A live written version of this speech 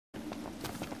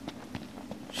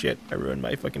shit, I ruined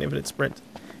my fucking infinite sprint.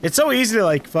 It's so easy to,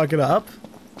 like, fuck it up.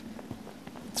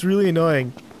 It's really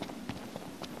annoying.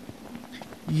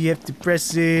 You have to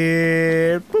press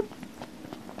it. Boop.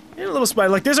 And a little spider.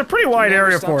 Like, there's a pretty wide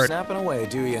area for it. Snapping away,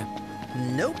 do you?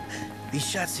 Nope. These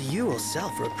shots of you will sell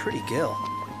for a pretty gill.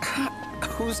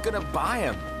 Who's gonna buy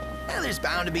him? Well, there's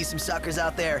bound to be some suckers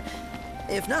out there.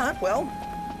 If not, well,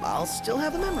 I'll still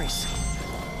have the memories.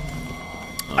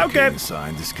 Okay.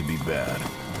 Inside, this could be bad.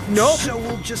 Nope. So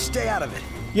we'll just stay out of it.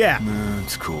 Yeah.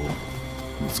 It's cool.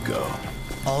 Let's go.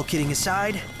 All kidding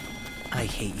aside, I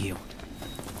hate you.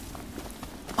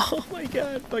 Oh my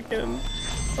god, fucking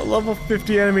a level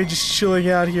 50 enemy just chilling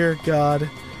out here, god.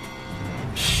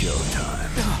 Showtime.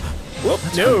 Whoop,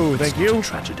 no, thank you.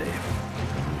 Tragedy.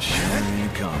 Sharing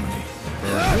comedy.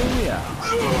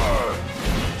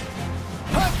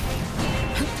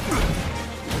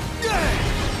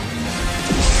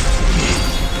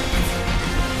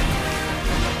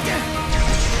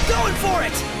 Going for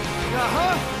it!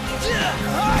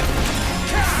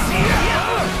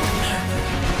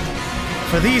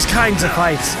 For these kinds of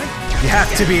fights, you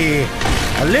have to be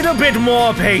a little bit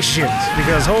more patient,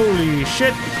 because holy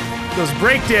shit, those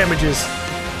break damages.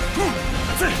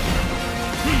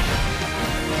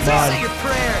 Say your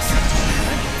prayers.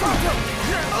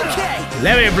 Okay.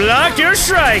 Let me block your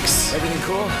strikes. Everything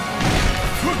cool?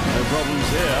 No problems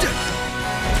here.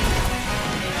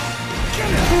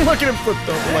 Look at him flip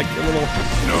over like a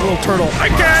little turtle. I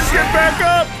can't get back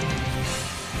up.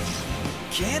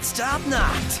 Can't stop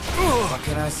Noct. What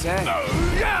can I say?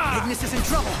 Ignis is in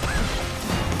trouble.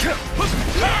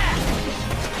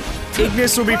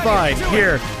 Ignis will be fine.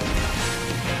 Here.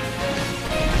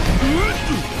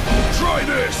 Try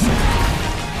this.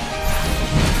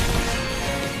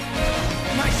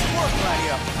 Nice work,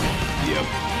 Gladio. Yep.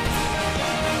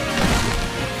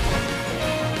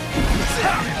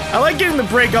 I like getting the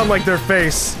break on like their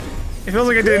face. It feels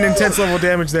like I did an intense level of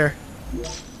damage there.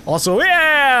 Also,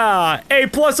 yeah! A+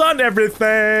 on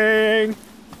everything!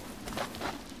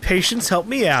 Patience, help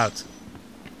me out.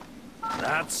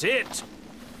 That's it.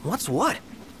 What's what?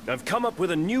 I've come up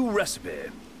with a new recipe.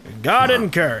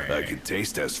 Garden curry. I can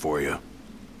taste test for you.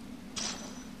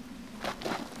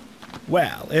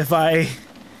 Well, if I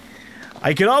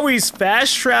could always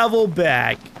fast travel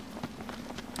back,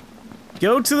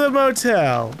 go to the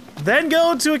motel, then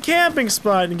go to a camping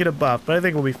spot and get a buff, but I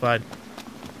think we'll be fine.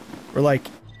 We're like,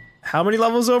 how many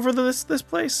levels over this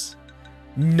place?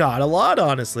 Not a lot,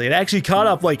 honestly. It actually caught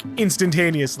up like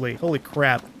instantaneously. Holy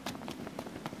crap.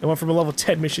 I went from a level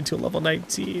 10 mission to a level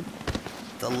 19.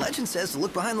 The legend says to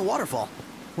look behind the waterfall.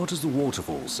 What does the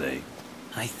waterfall say?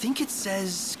 I think it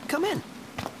says, come in.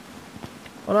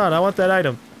 Hold on, I want that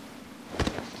item.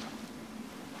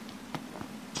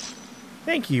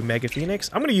 Thank you, Mega Phoenix.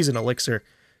 I'm gonna use an elixir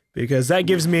because that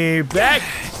gives me back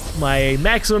my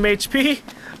maximum HP,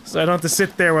 so I don't have to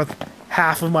sit there with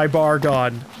half of my bar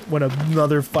gone when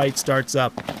another fight starts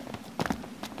up.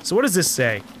 So what does this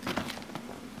say?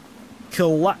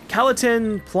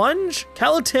 Calatin Plunge?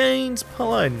 Calatane's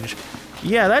Plunge.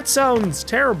 Yeah, that sounds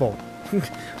terrible.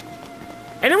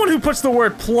 Anyone who puts the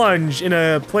word plunge in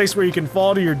a place where you can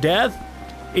fall to your death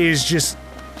is just,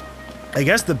 I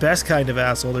guess, the best kind of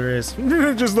asshole there is.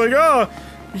 Just like, oh,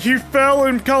 he fell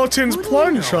in Calatin's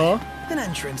Plunge, huh? An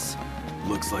entrance.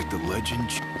 Looks like the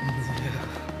legend.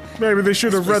 Maybe they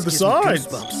should have read the signs.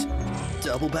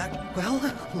 Double back. Well,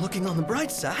 looking on the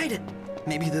bright side,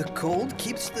 maybe the cold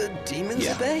keeps the demons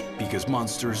at bay? Because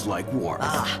monsters like warmth.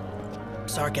 Ah,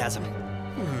 sarcasm.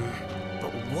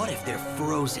 But what if they're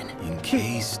frozen?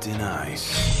 Encased in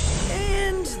ice.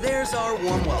 And there's our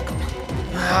warm welcome.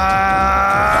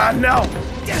 Ah, no.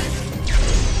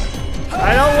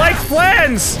 I don't like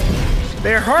flans.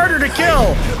 They're harder to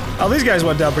kill. Oh, these guys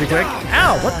went down pretty quick.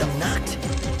 Ow, what the? Noct.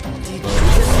 Did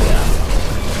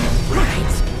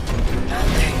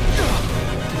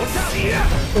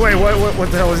you Wait,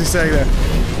 what the hell was he saying there?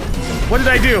 What did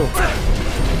I do?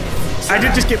 I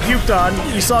did just get puked on.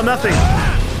 You saw nothing.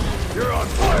 You're on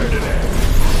fire today.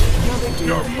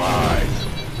 You're fine.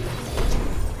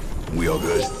 We all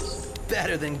good?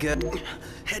 Better than good.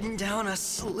 Heading down a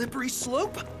slippery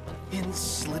slope in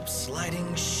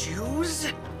slip-sliding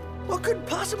shoes? What could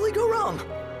possibly go wrong?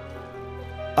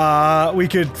 We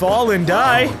could fall and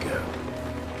die.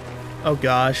 Oh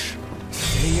gosh.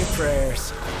 Say your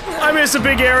prayers. I miss a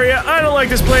big area. I don't like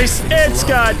this place. It's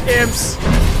got imps.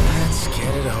 Let's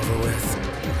get it over with.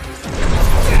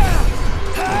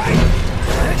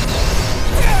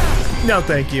 No,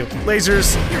 thank you.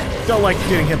 Lasers, don't like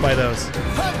getting hit by those.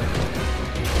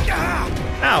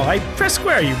 Ow, I pressed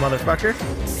square, you motherfucker.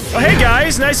 Oh, hey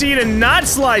guys, nice of you to not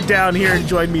slide down here and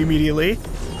join me immediately.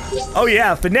 Oh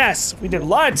yeah, finesse. We did a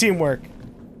lot of teamwork.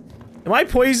 Am I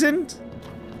poisoned?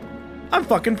 I'm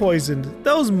fucking poisoned.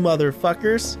 Those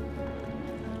motherfuckers.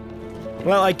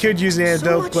 Well, I could use an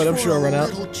antidote, but I'm sure I'll run out.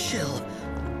 Little chill.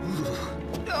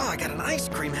 Oh, I got an ice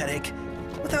cream headache.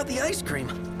 Without the ice cream.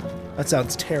 That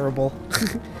sounds terrible.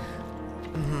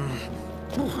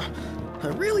 I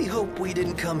really hope we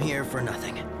didn't come here for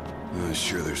nothing.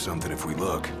 Sure, there's something if we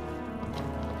look.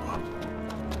 Oh,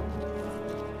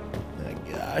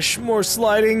 gosh, more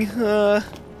sliding.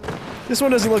 This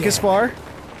one doesn't look as far.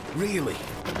 Really?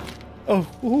 Oh,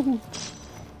 ooh.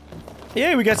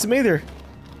 Yeah, we got some either.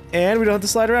 And we don't have to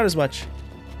slide around as much.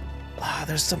 Ah,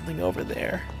 there's something over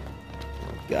there.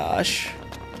 Gosh.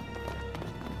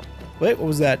 Wait, what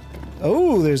was that?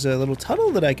 Oh, there's a little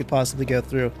tunnel that I could possibly go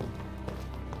through.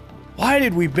 Why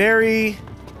did we bury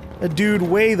a dude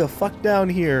way the fuck down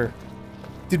here?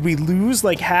 Did we lose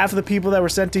like half of the people that were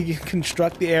sent to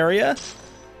construct the area?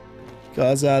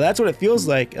 Because that's what it feels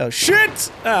like. Oh,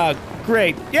 shit! Ah,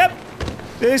 great. Yep.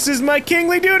 This is my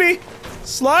kingly duty.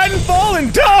 Slide and fall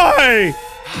and die!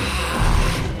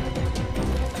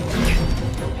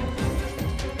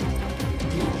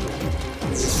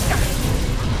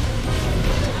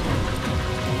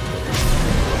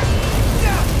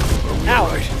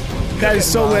 Ow. That is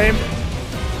so lame.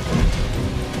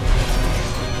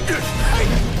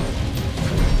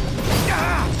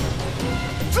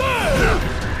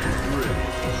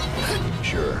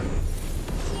 Sure.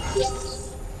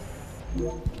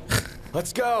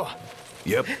 Let's go.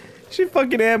 Yep. She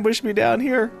fucking ambushed me down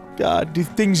here. God, do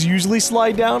things usually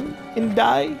slide down and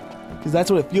die? Because that's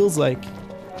what it feels like.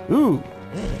 Ooh,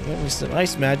 got me some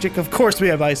ice magic. Of course we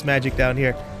have ice magic down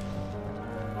here.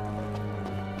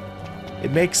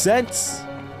 It makes sense.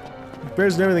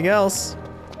 Compares to everything else.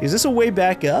 Is this a way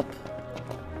back up?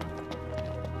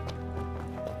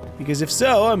 Because if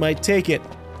so, I might take it.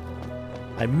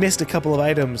 I missed a couple of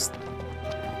items.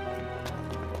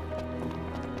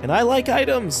 And I like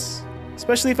items.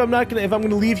 Especially if I'm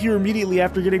gonna leave here immediately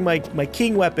after getting my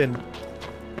king weapon.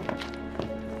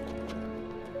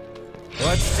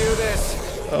 Let's do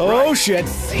this. Oh Right. shit.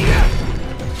 See ya.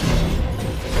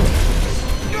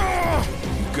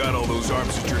 You got all those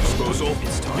arms at your disposal.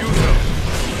 It's time. Use them.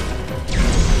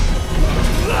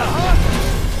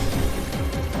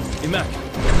 Immaculate.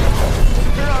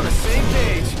 We're on the same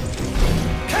page.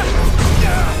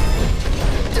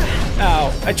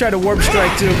 Ow. I tried to warp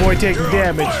strike to avoid taking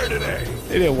damage. Fire today.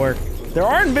 It didn't work. There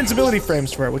are invincibility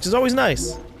frames for it, which is always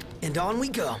nice. And on we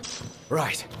go.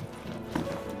 Right.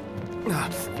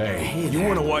 Hey, you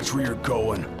want to watch where you're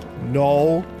going?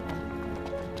 No.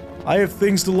 I have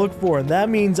things to look for, and that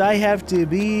means I have to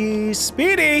be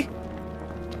speedy.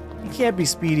 You can't be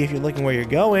speedy if you're looking where you're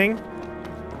going.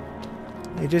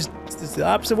 It's the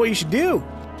opposite of what you should do.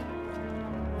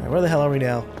 All right, where the hell are we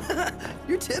now?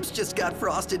 Your tips just got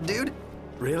frosted, dude.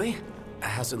 Really?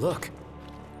 How's it look?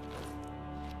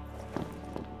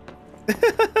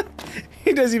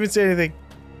 He doesn't even say anything.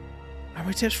 Are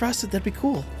my tips frosted? That'd be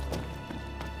cool.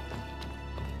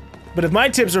 But if my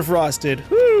tips are frosted,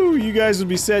 whoo, you guys would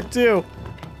be set too.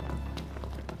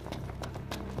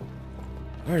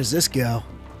 Where does this go?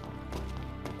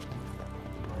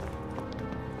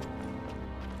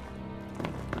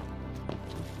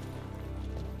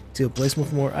 To a place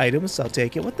with more items, I'll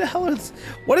take it. What the hell is...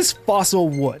 What is fossil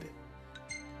wood?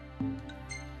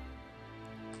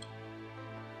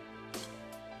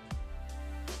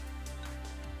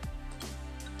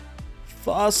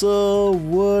 Fossil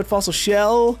wood, fossil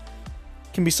shell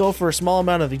can be sold for a small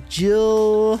amount of a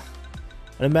gil.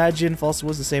 I imagine fossil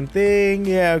wood's the same thing.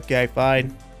 Yeah, okay,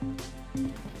 fine.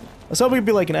 I was hoping it'd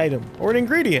be like an item or an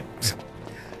ingredient.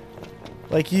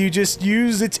 Like you just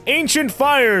use its ancient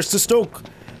fires to stoke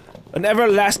an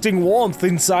everlasting warmth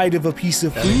inside of a piece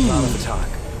of food. Talk.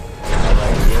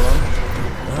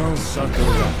 I'll suck it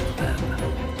up then.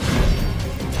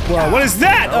 Well, what is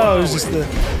that? Oh, it was just the...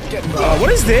 what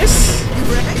is this?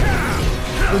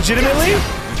 Legitimately?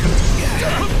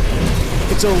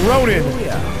 It's a rodent.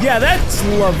 Yeah, that's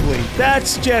lovely.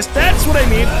 That's what I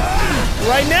need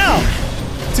right now.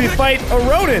 To fight a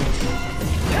rodent.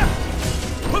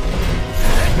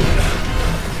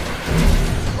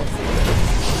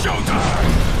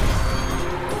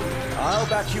 I'll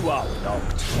back you up,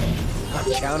 Noct.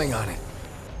 I'm counting on it.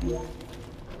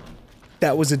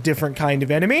 That was a different kind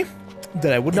of enemy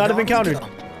that I would not have encountered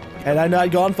had I not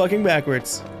gone fucking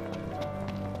backwards.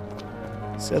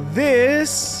 So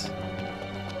this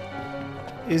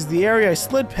is the area I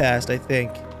slid past, I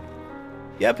think.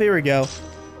 Yep, here we go.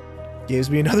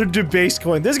 Gives me another debased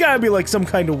coin. There's gotta be like some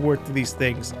kind of worth to these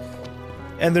things.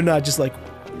 And they're not just like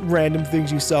random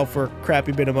things you sell for a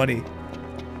crappy bit of money.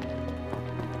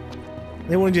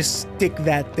 They want to just stick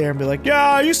that there and be like,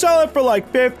 yeah, you sell it for like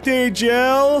 50,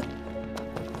 Jill.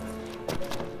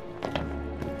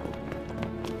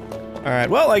 Alright,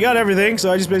 well, I got everything,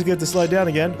 so I just basically have to slide down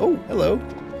again. Oh, hello.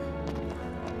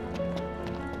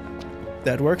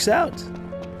 That works out.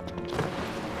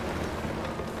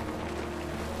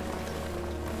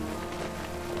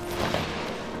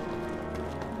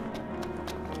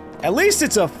 At least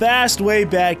it's a fast way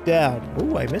back down.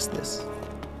 Oh, I missed this.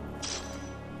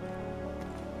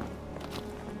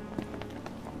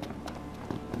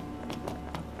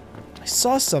 I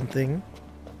saw something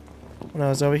when I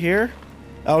was over here.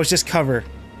 Oh, it's just cover.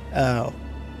 Oh.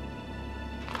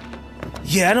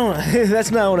 Yeah, I don't... that's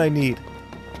not what I need.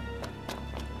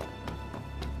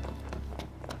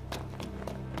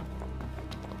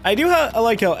 I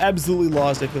like how absolutely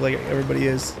lost I feel like everybody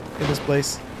is in this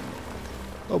place.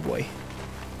 Oh boy.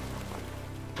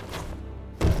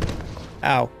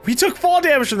 Ow. We took fall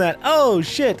damage from that! Oh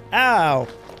shit! Ow!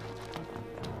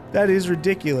 That is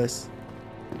ridiculous.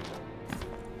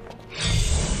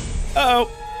 Uh-oh.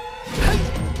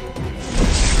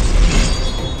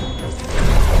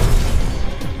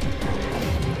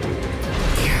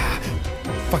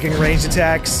 Fucking ranged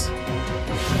attacks.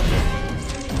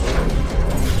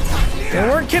 And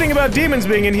we weren't kidding about demons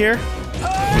being in here.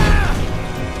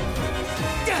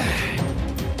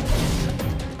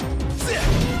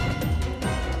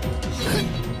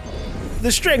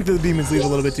 The strength of the demons leave a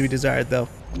little bit to be desired, though.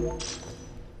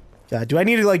 God, do I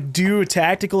need to, like, do a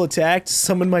tactical attack to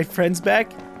summon my friends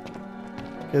back?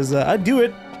 Because, I'd do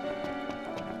it.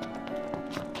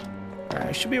 Alright,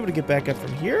 I should be able to get back up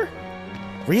from here.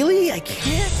 Really? I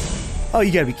can't? Oh,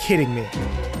 you gotta be kidding me.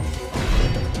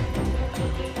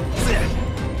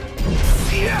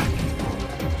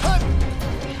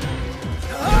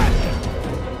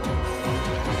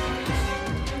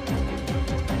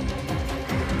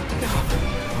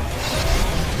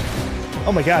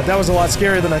 Oh my god, that was a lot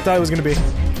scarier than I thought it was gonna be.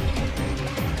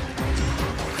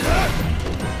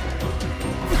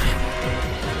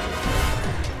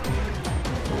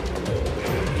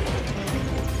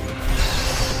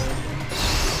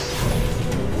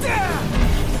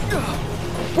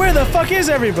 Where the fuck is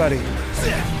everybody? Like,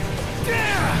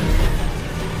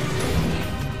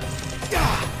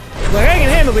 I can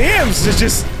handle the imps, it's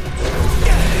just...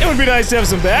 it would be nice to have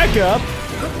some backup.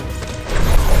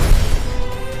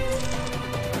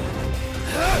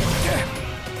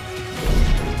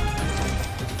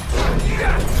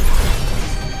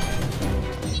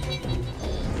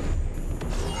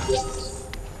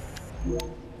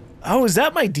 Oh, is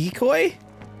that my decoy?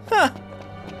 Huh.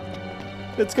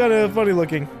 It's kind of funny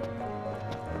looking.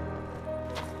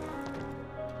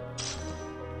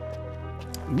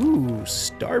 Ooh,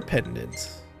 star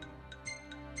pendant.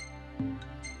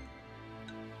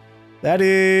 That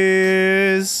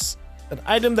is an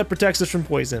item that protects us from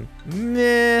poison.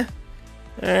 Nah.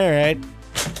 Alright.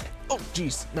 Oh,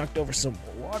 jeez. Knocked over some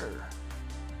water.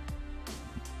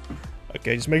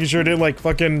 Okay, just making sure it didn't, like,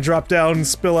 fucking drop down and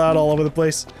spill out all over the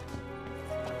place.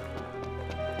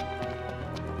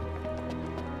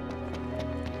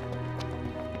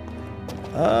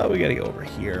 We gotta go over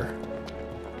here.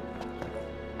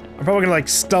 I'm probably gonna, like,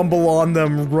 stumble on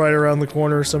them right around the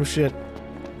corner or some shit.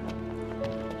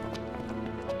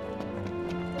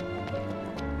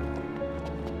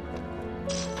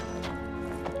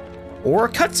 Or a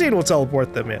cutscene will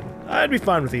teleport them in. I'd be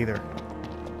fine with either.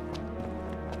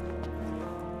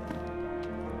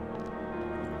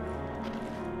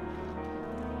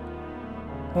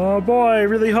 Oh boy, I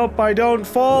really hope I don't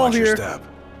fall Watch here. your step.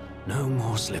 No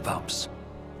more slip-ups.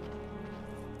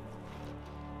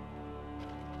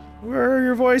 Where are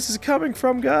your voices coming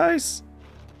from, guys?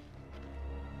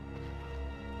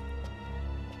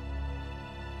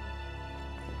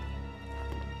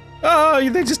 Oh,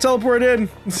 they just teleport in.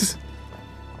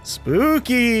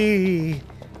 Spooky.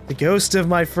 The ghost of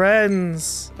my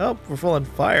friends. Oh, we're full on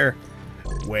fire.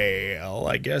 Well,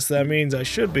 I guess that means I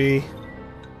should be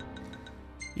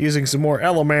using some more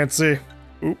elemancy.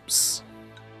 Oops.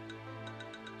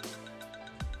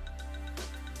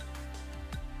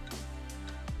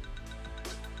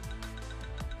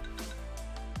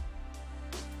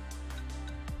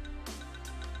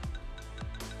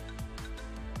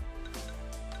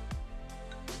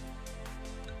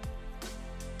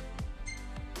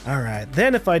 Alright,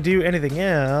 then if I do anything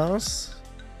else,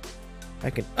 I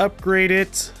can upgrade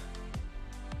it.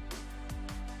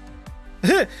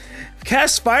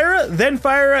 Cast Fyra, then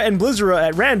Fyra and Blizzara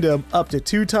at random up to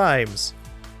 2 times.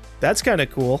 That's kind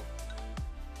of cool.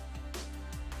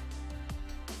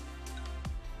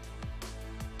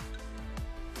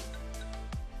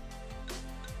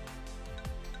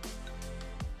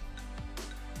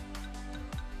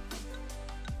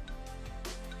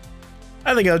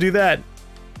 I think I'll do that.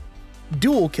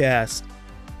 Dual cast.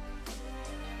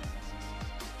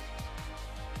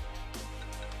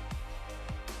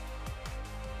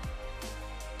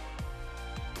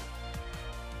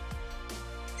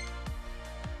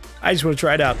 I just want to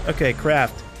try it out. Okay,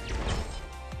 craft.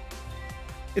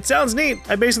 It sounds neat.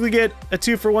 I basically get a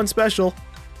 2-for-1 special.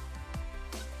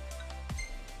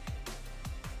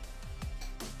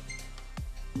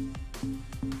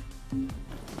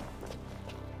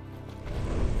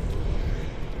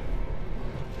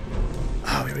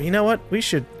 Oh, you know what? We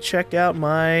should check out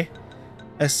my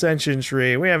ascension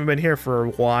tree. We haven't been here for a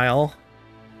while.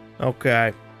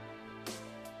 Okay.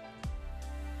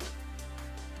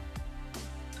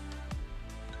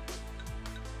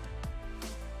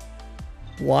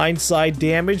 Blindside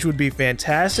damage would be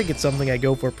fantastic. It's something I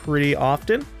go for pretty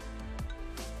often.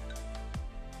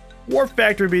 Warp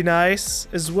factor would be nice,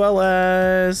 as well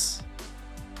as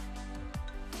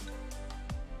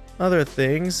other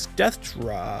things. Death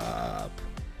drop,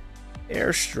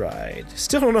 air stride.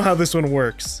 Still don't know how this one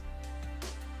works.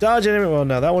 Dodge enemy. Well,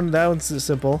 no, that one's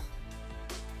simple.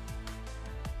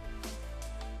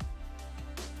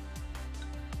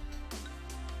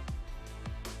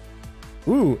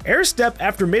 Ooh, air step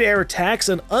after mid-air attacks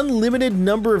an unlimited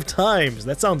number of times.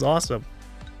 That sounds awesome.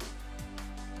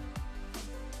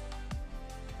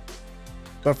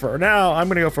 But for now, I'm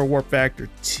gonna go for warp factor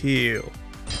 2.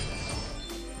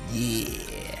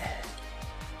 Yeah.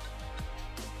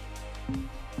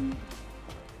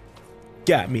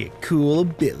 Got me a cool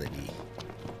ability.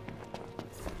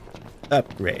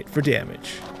 Upgrade for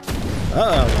damage.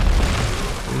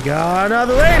 Uh-oh. We got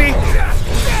another lady!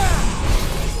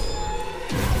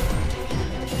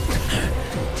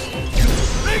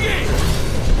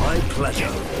 My pleasure.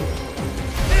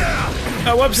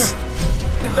 Oh, whoops.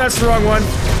 That's the wrong one.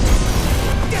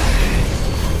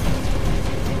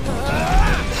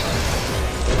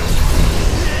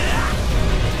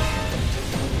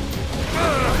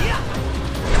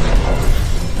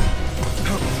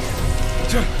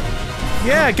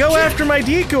 Yeah, go after my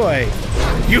decoy.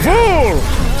 You fool!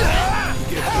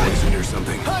 Get poisoned or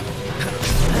something.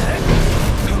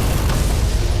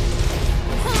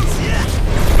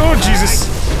 Oh, Jesus.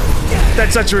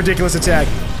 That's such a ridiculous attack.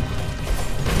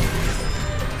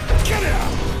 Get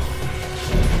out!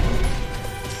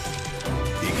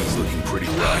 Iggy's looking pretty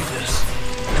right.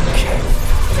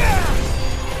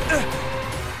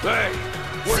 Hey,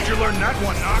 where'd you learn that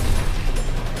one, Noct?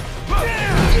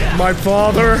 My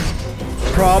father,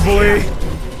 probably.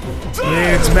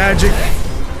 Yeah, it's magic.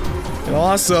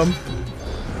 Awesome.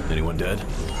 Anyone dead?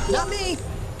 Not me.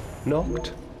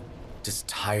 Noct. Does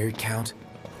tired count?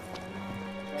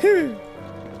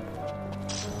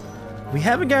 We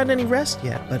haven't gotten any rest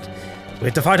yet, but we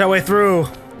have to fight our way through.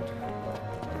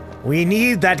 We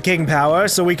need that king power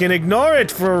so we can ignore it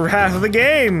for half of the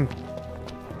game.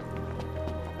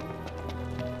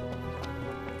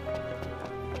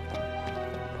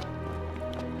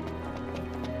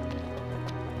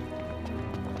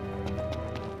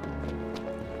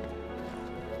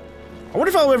 I wonder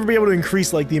if I'll ever be able to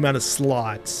increase like the amount of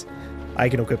slots I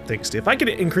can equip things to. If I could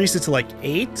increase it to like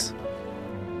 8,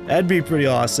 that'd be pretty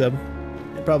awesome.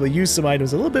 I'd probably use some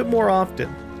items a little bit more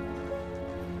often.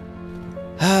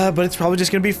 But it's probably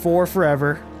just gonna be 4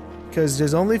 forever, because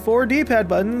there's only 4 D-pad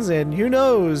buttons, and who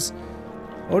knows,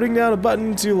 holding down a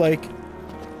button to like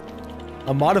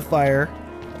a modifier,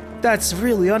 that's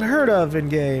really unheard of in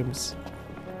games.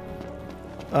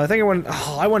 I think I want.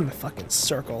 Oh, I wanted a fucking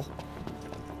circle.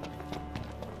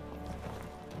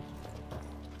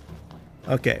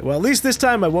 Okay, well at least this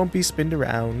time I won't be spinned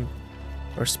around,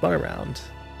 or spun around.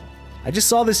 I just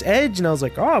saw this edge and I was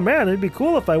like, oh man, it'd be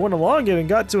cool if I went along it and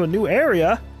got to a new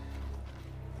area.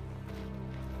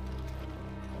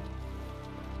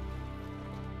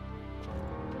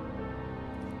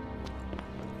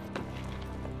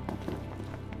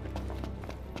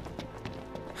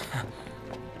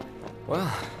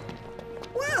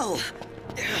 Well,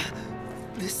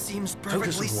 this seems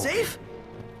perfectly safe.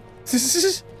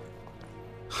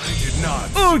 I did not.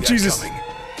 Oh, see that Jesus. coming.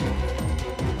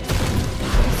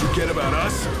 Forget about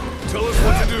us. Tell us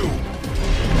what to do.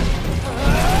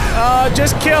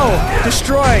 Just kill,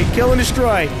 destroy, kill and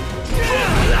destroy.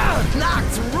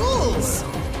 Noct rules.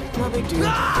 No big deal.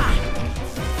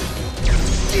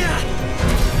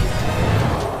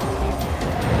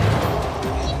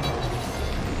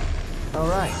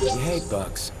 Alright, you hate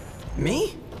bugs.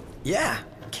 Me? Yeah,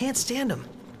 can't stand them.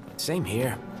 Same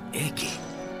here. Icky.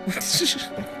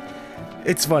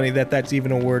 It's funny that that's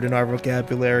even a word in our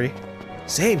vocabulary.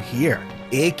 Same here.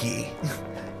 Icky.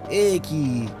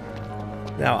 Icky.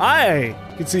 Now I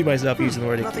can see myself using the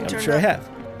word Nothing icky. I'm turned sure I up?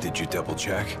 have. Did you double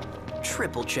check?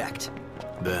 Triple checked.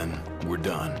 Then we're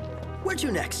done. Where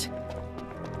to next?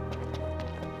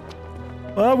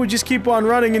 Well, we just keep on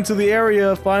running until the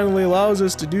area finally allows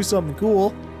us to do something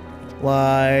cool.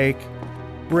 Like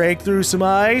break through some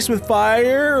ice with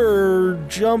fire, or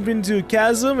jump into a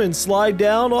chasm and slide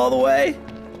down all the way.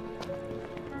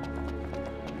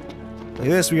 Look at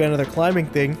this, we got another climbing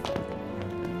thing.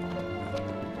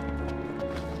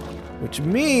 Which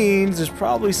means there's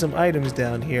probably some items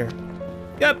down here.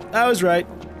 Yep, I was right.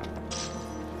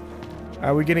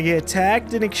 Are we gonna get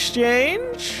attacked in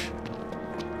exchange?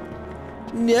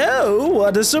 No,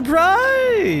 what a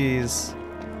surprise!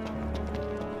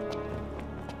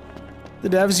 The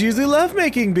devs usually love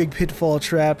making big pitfall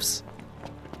traps.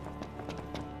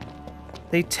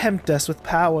 They tempt us with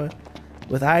power,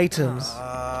 with items.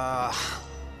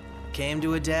 Came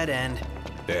to a dead end.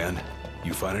 Dan,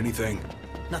 you find anything?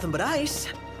 Nothing but ice.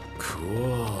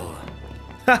 Cool.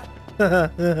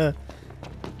 We're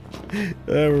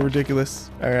ridiculous.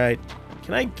 Alright.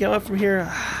 Can I come up from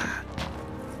here?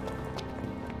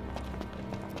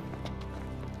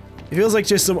 It feels like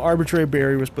just some arbitrary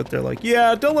barrier was put there, like,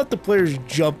 yeah, don't let the players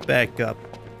jump back up.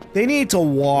 They need to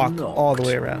walk all the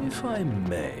way around. If I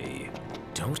may.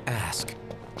 Don't ask.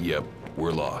 Yep,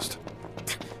 we're lost.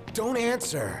 Don't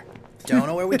answer. Don't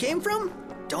know where we came from.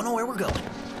 Don't know where we're going.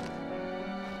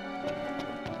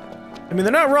 I mean,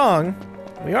 they're not wrong.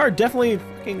 We are definitely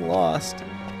fucking lost.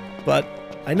 But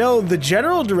I know the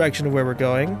general direction of where we're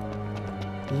going.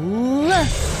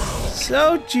 Left.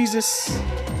 So, Jesus.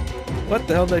 What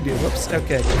the hell did I do? Whoops.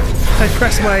 Okay. I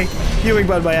pressed my healing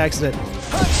button by accident.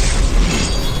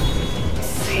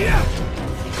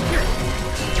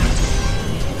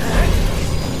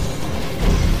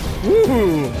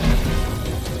 Woohoo!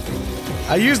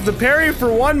 I used the parry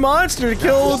for one monster to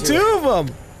kill two of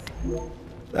them.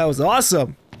 That was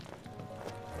awesome.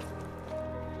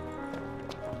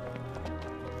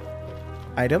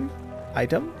 Item?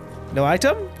 Item? No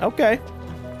item? Okay.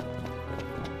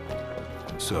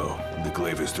 So, the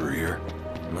glaive is through here?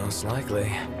 Most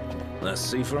likely. Let's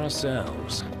see for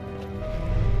ourselves.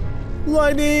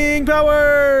 Lightning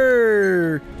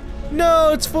power!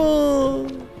 No, it's full!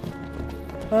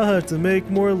 I'll have to make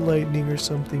more lightning or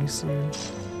something soon.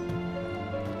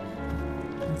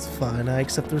 It's fine, I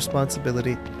accept the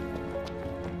responsibility.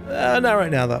 Not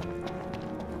right now, though.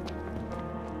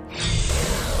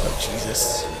 Oh,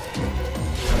 Jesus.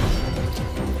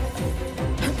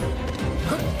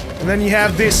 And then you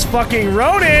have this fucking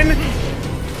Ronin!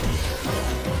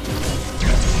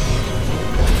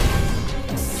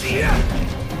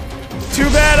 Too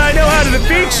bad I know how to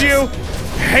defeat you!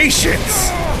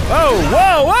 Patience! Oh,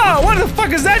 whoa, whoa! What the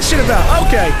fuck is that shit about?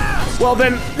 Okay. Well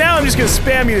then, now I'm just gonna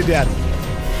spam you to death.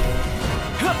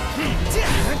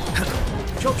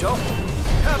 Jojo,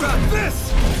 how about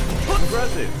this?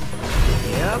 Impressive.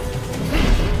 Yep.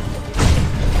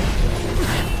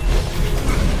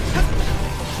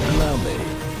 Allow me.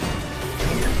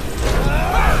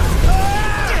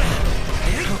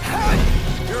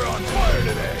 You're on fire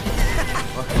today.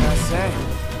 What can I say?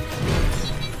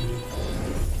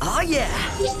 Oh yeah.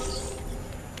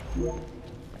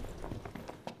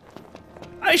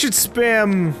 I should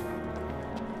spam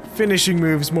finishing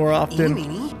moves more Eeny, often.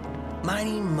 meeny,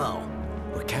 miny, mo.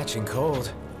 We're catching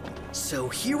cold. So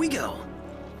here we go.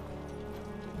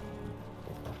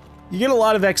 You get a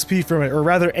lot of XP from it, or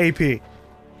rather AP.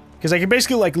 Because I can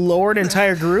basically like lower an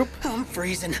entire group. I'm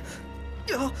freezing.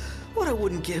 Oh, what I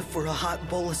wouldn't give for a hot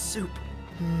bowl of soup.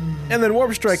 And then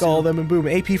warp strike all of them and boom,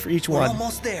 AP for each We're one.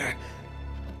 almost there.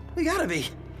 We gotta be,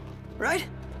 right?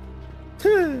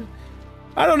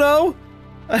 I don't know.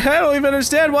 I don't even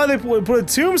understand why they put a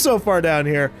tomb so far down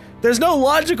here. There's no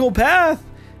logical path.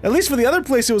 At least for the other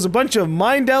place, it was a bunch of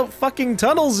mined out fucking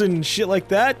tunnels and shit like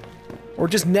that. Or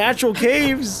just natural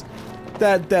caves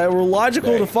that were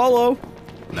logical to follow.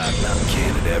 Knock knock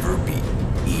can it ever be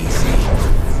easy?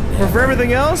 Or for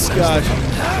everything else? Gosh.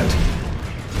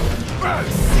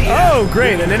 Oh,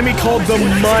 great. An enemy called the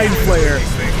Mind Flayer.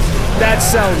 That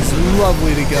sounds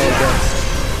lovely to go against.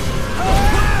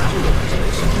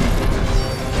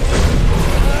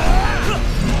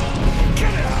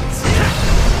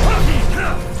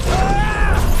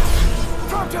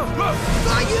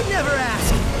 Oh, you'd never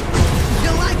ask.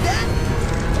 You like that?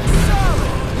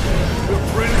 The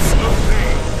Prince of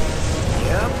Pain.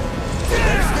 Yep.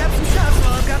 Better snap some shots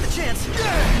while I've got the chance.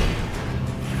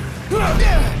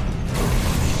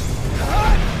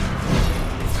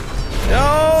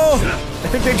 No! I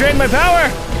think they drained my power!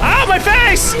 Ow, my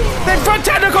face! They front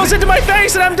tentacles into my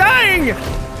face and I'm dying!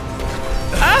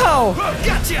 Ow!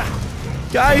 Gotcha!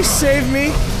 Guys, save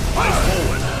me.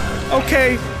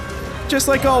 Okay. Just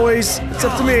like always, it's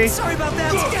up to me. Sorry about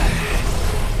that.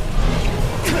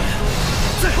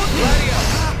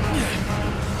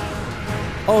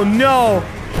 Oh no!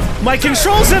 My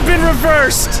controls have been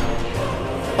reversed!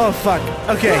 Oh fuck.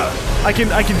 Okay. I can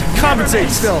compensate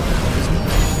still.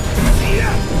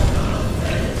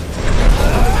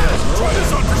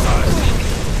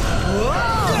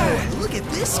 Whoa! Look at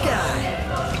this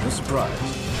guy. No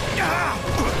surprise.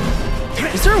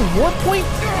 Is there a warp point?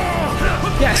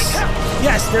 Yes.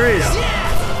 Yes, there is.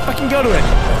 Fucking go to it.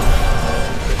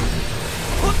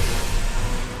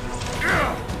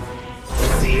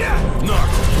 Knock.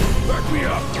 Back me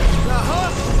up.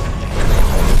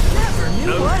 Never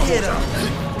knew what hit him.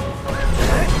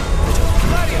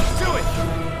 Gladiolus, do it.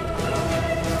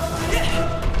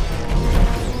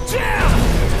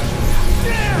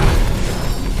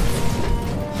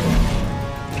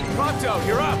 Prompto,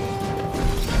 you're up.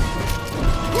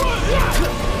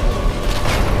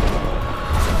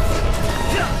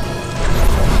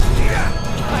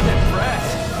 I'm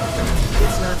impressed.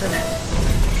 It's nothing.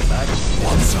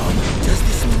 Want some? Does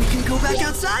this mean we can go back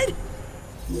outside?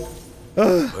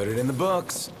 Put it in the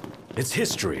books. It's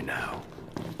history now.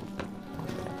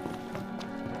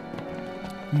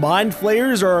 Mind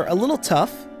flayers are a little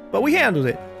tough, but we handled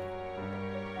it.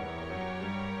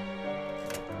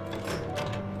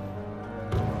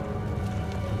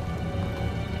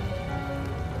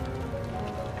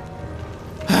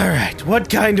 Alright, what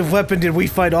kind of weapon did we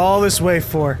fight all this way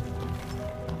for?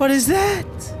 What is that?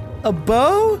 A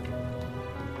bow?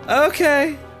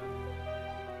 Okay.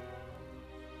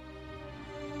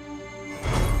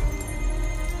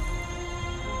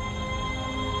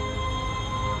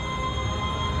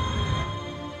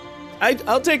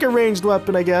 I'll take a ranged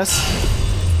weapon, I guess.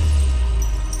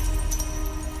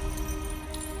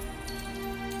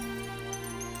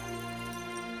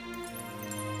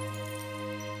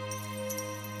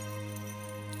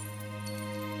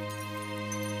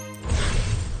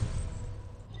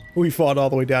 We fought all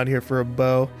the way down here for a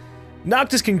bow.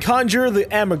 Noctis can conjure the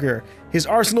Amager, his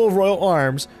arsenal of royal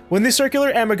arms, when the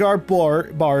circular Amager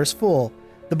bar is full.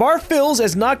 The bar fills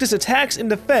as Noctis attacks and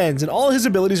defends, and all his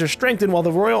abilities are strengthened while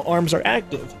the royal arms are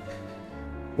active.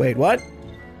 Wait, what?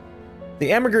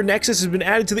 The Amager Nexus has been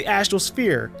added to the Astral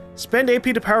Sphere. Spend AP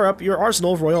to power up your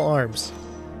arsenal of royal arms.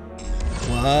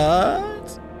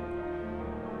 What?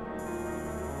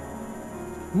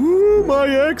 Woo, my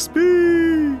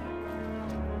XP!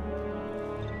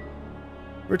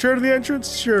 Return to the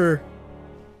entrance? Sure.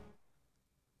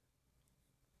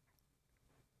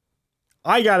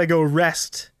 I gotta go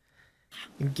rest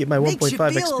and get my 1.5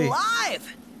 XP.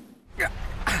 Alive.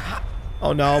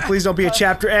 Oh no, please don't be a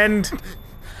chapter end.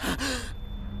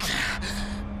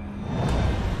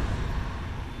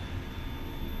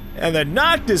 And the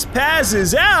Noctis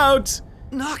passes out!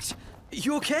 Noct,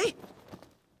 you okay?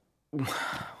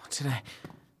 What did I...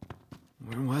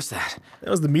 Where was that? That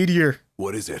was the meteor.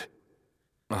 What is it?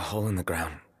 A hole in the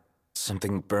ground.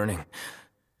 Something burning.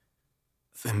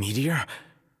 The meteor?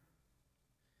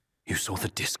 You saw the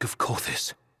disc of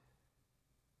Kothis.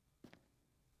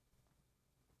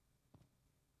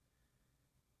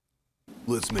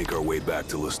 Let's make our way back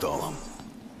to Lestalem.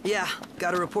 Yeah,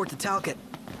 gotta report to Talcott.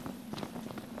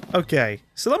 Okay,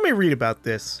 so let me read about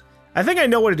this. I think I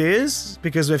know what it is,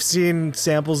 because I've seen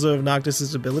samples of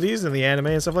Noctis' abilities in the anime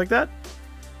and stuff like that.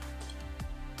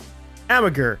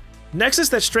 Amager. Nexus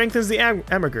that strengthens the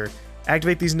Amager.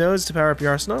 Activate these nodes to power up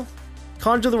your arsenal.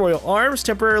 Conjure the royal arms,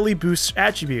 temporarily boosts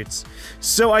attributes.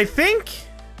 So I think...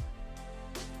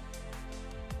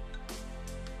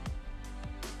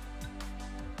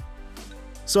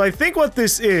 what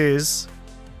this is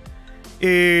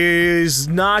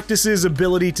Noctis'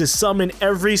 ability to summon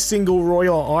every single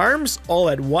royal arms all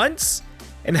at once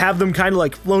and have them kind of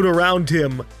like float around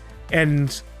him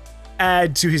and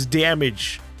add to his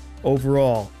damage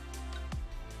overall.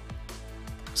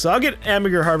 So I'll get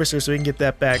Amager Harvester so we can get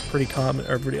that back pretty common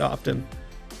or pretty often.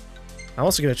 I'm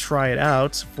also gonna try it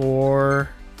out for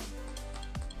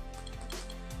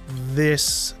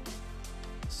this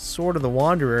Sword of the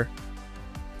Wanderer.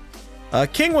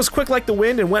 King was quick like the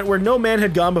wind and went where no man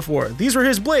had gone before. These were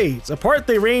his blades. Apart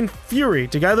they rain fury.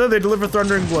 Together they deliver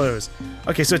thundering blows.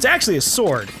 Okay, so it's actually a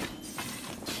sword.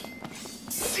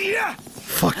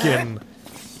 Fucking...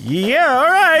 Yeah,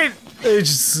 alright!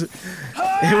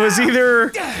 It was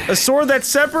either a sword that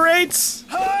separates...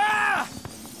 I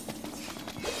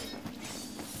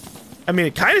mean,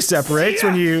 it kind of separates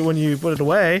when you put it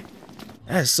away.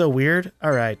 That is so weird.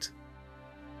 Alright.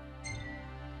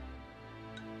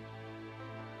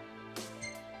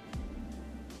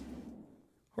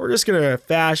 we're just gonna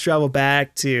fast travel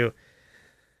back to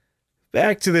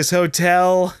this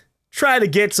hotel. Try to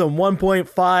get some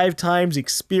 1.5 times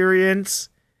experience.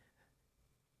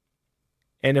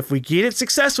 And if we get it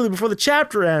successfully before the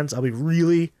chapter ends, I'll be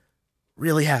really,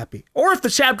 really happy. Or if the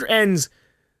chapter ends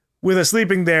with us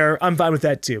sleeping there, I'm fine with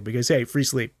that too, because hey, free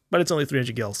sleep. But it's only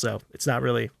 300 gil, so it's not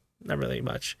really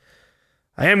much.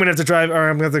 I am gonna have to drive, or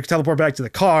I'm gonna have to teleport back to the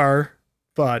car,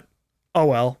 but oh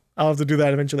well. I'll have to do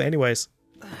that eventually anyways.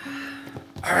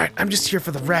 Alright, I'm just here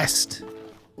for the rest.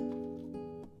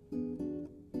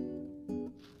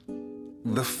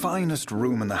 The finest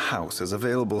room in the house is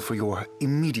available for your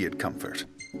immediate comfort.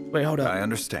 Wait, hold up. I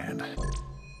understand.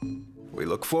 We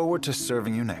look forward to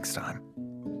serving you next time.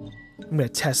 I'm gonna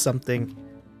test something.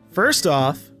 First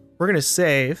off, we're gonna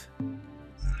save.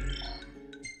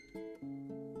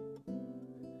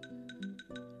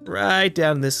 Right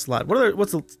down this slot.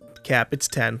 What's the cap? It's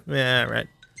 10. Yeah, right.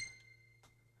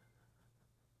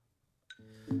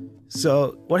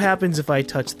 So, what happens if I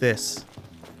touch this?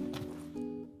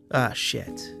 Ah,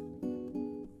 shit.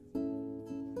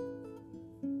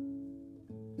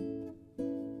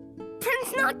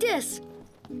 Prince Noctis!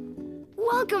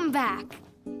 Welcome back.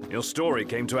 Your story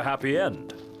came to a happy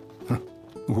end.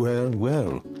 Well,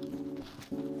 well.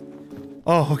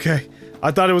 Oh, okay.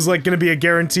 I thought it was like gonna be a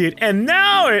guaranteed, and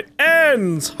now it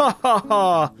ends! Ha ha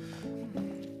ha!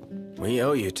 We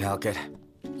owe you, Talcott.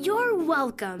 You're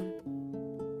welcome.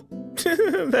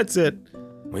 That's it.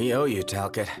 We owe you,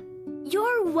 Talcott.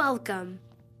 You're welcome.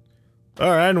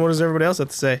 Alright, and what does everybody else have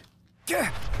to say?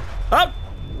 Up!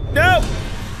 No!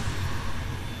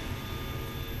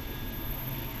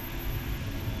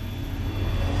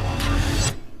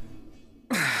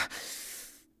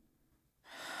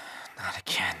 Not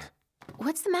again.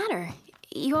 What's the matter?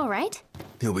 You alright?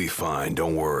 He'll be fine,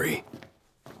 don't worry.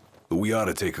 But we ought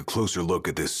to take a closer look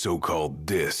at this so-called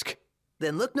disc.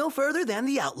 Then look no further than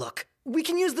the Outlook. We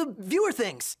can use the viewer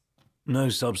things. No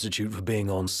substitute for being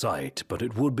on site, but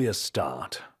it would be a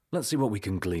start. Let's see what we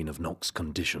can glean of Noct's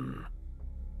condition.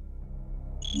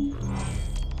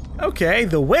 Okay,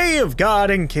 the way of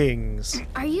God and kings.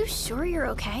 Are you sure you're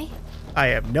okay? I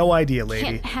have no idea, lady.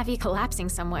 Can't have you collapsing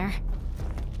somewhere.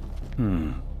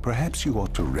 Perhaps you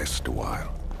ought to rest a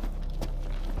while.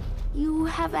 You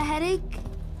have a headache?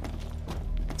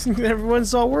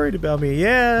 Everyone's all worried about me.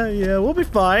 Yeah, we'll be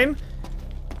fine.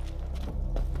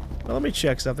 Well, let me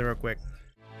check something real quick.